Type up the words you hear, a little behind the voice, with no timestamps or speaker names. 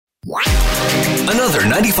Another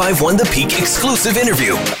 95.1 The Peak exclusive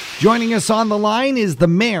interview. Joining us on the line is the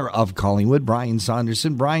mayor of Collingwood, Brian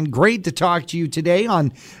Saunderson. Brian, great to talk to you today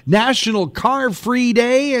on National Car Free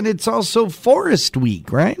Day, and it's also Forest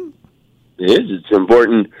Week, right? It is. It's an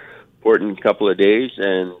important couple of days,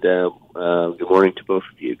 and good morning to both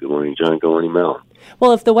of you. Good morning, John. Good morning, Mel.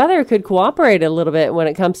 Well, if the weather could cooperate a little bit when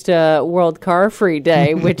it comes to World Car Free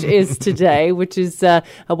Day, which is today, which is a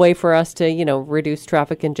way for us to, reduce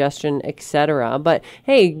traffic congestion, etc. But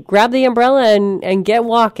hey, grab the umbrella and get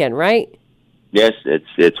walking, right? Yes,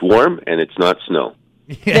 it's warm and it's not snow.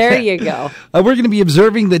 There you go. We're going to be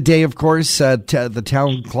observing the day, of course. The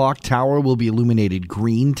town clock tower will be illuminated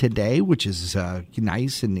green today, which is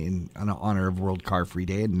nice and in honor of World Car Free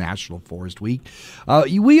Day and National Forest Week.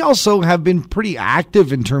 We also have been pretty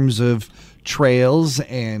active in terms of trails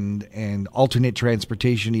and alternate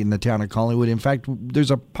transportation in the town of Collingwood. In fact,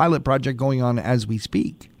 there's a pilot project going on as we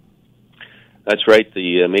speak. That's right.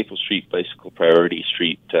 The Maple Street Bicycle Priority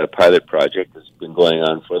Street pilot project has been going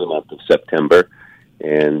on for the month of September.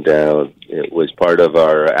 And it was part of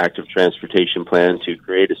our active transportation plan to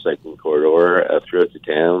create a cycling corridor throughout the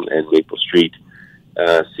town, and Maple Street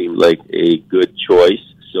seemed like a good choice.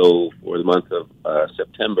 So for the month of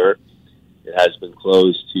September, it has been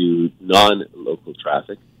closed to non-local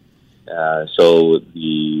traffic. So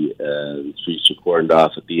the streets are cordoned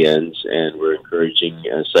off at the ends, and we're encouraging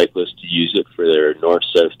cyclists to use it for their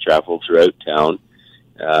north-south travel throughout town.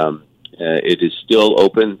 It is still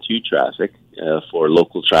open to traffic. For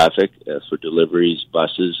local traffic, for deliveries,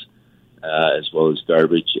 buses, as well as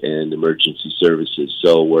garbage and emergency services.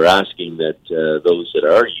 So we're asking that those that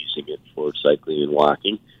are using it for cycling and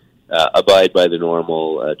walking abide by the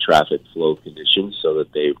normal traffic flow conditions so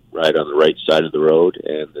that they ride on the right side of the road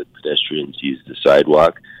and that pedestrians use the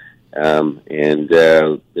sidewalk. There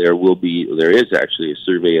is actually a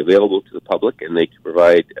survey available to the public, and they can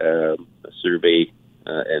provide a survey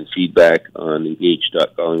and feedback on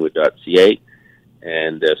engage.collingwood.ca.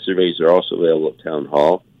 And surveys are also available at Town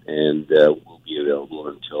Hall and will be available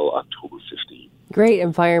until October 15th. Great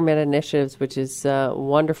environment initiatives, which is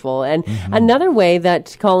wonderful. And another way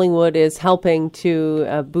that Collingwood is helping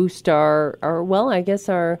to boost our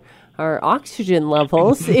oxygen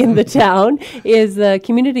levels in the town is the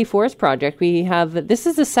Community Forest Project. This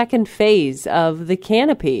is the second phase of the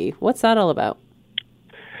canopy. What's that all about?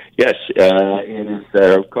 Yes, it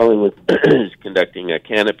is. Collingwood is conducting a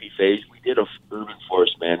canopy phase. We did a urban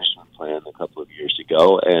forest management plan a couple of years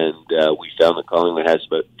ago, and we found that Collingwood has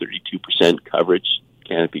about 32%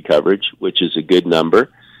 canopy coverage, which is a good number.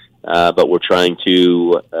 But we're trying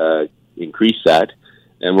to increase that,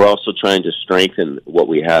 and we're also trying to strengthen what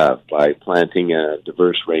we have by planting a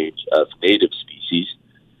diverse range of native species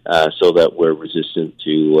so that we're resistant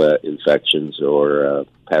to infections or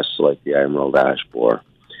pests like the emerald ash borer.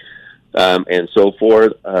 And so for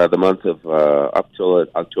the month of up till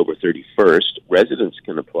October 31st, residents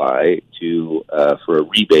can apply for a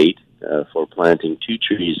rebate for planting 2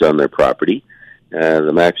 trees on their property.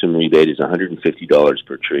 The maximum rebate is $150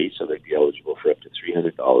 per tree, so they'd be eligible for up to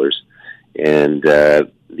 $300. And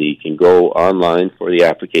they can go online for the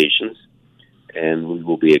applications, and we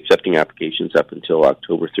will be accepting applications up until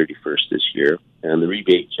October 31st this year. And the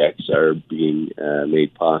rebate checks are being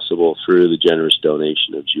made possible through the generous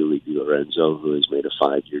donation of Julie DiLorenzo, who has made a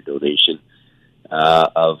 5-year donation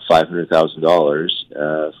of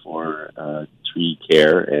 $500,000 for tree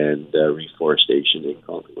care and reforestation in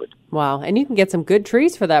Collingwood. Wow, and you can get some good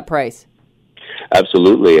trees for that price.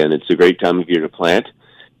 Absolutely, and it's a great time of year to plant,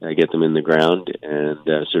 get them in the ground, and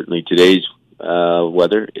certainly today's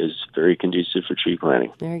weather is very conducive for tree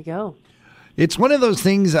planting. There you go. It's one of those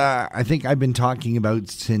things I think I've been talking about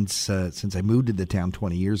since I moved to the town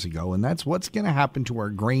 20 years ago, and that's what's going to happen to our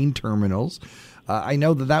grain terminals. I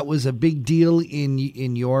know that was a big deal in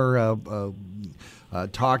your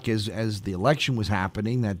talk as the election was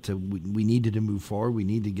happening, that we needed to move forward, we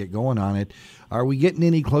need to get going on it. Are we getting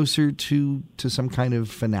any closer to some kind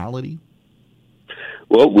of finality?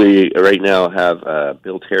 Well, we right now have a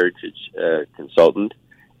Built Heritage consultant,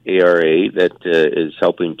 ARA, that is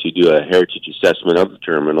helping to do a heritage assessment of the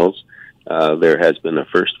terminals. There has been a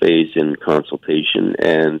first phase in consultation,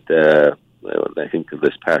 and I think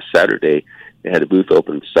this past Saturday they had a booth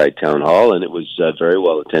open beside Town Hall, and it was very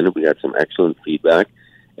well attended. We got some excellent feedback,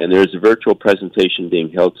 and there's a virtual presentation being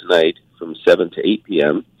held tonight from 7 to 8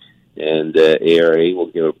 p.m., and ARA will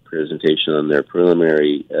give a presentation on their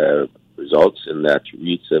preliminary results and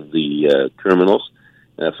attributes of the terminals,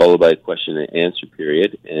 followed by a question and answer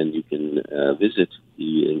period. And you can visit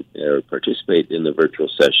or participate in the virtual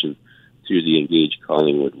session through the Engage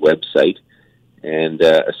Collingwood website. And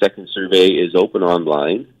a second survey is open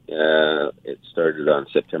online. It started on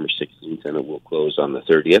September 16th, and it will close on the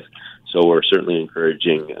 30th. So we're certainly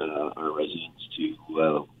encouraging our residents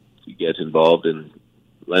to get involved and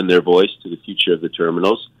lend their voice to the future of the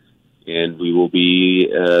terminals. And we will be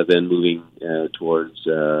then moving towards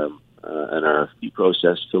an RFP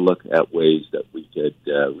process to look at ways that we could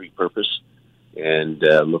repurpose and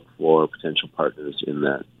look for potential partners in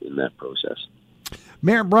that process.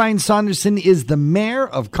 Mayor Brian Saunderson is the mayor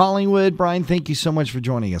of Collingwood. Brian, thank you so much for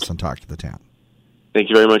joining us on Talk to the Town. Thank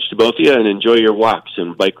you very much to both of you, and enjoy your walks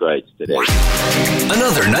and bike rides today.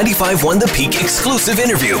 Another 95.1 The Peak exclusive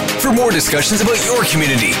interview. For more discussions about your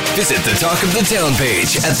community, visit the Talk of the Town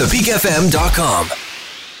page at thepeakfm.com.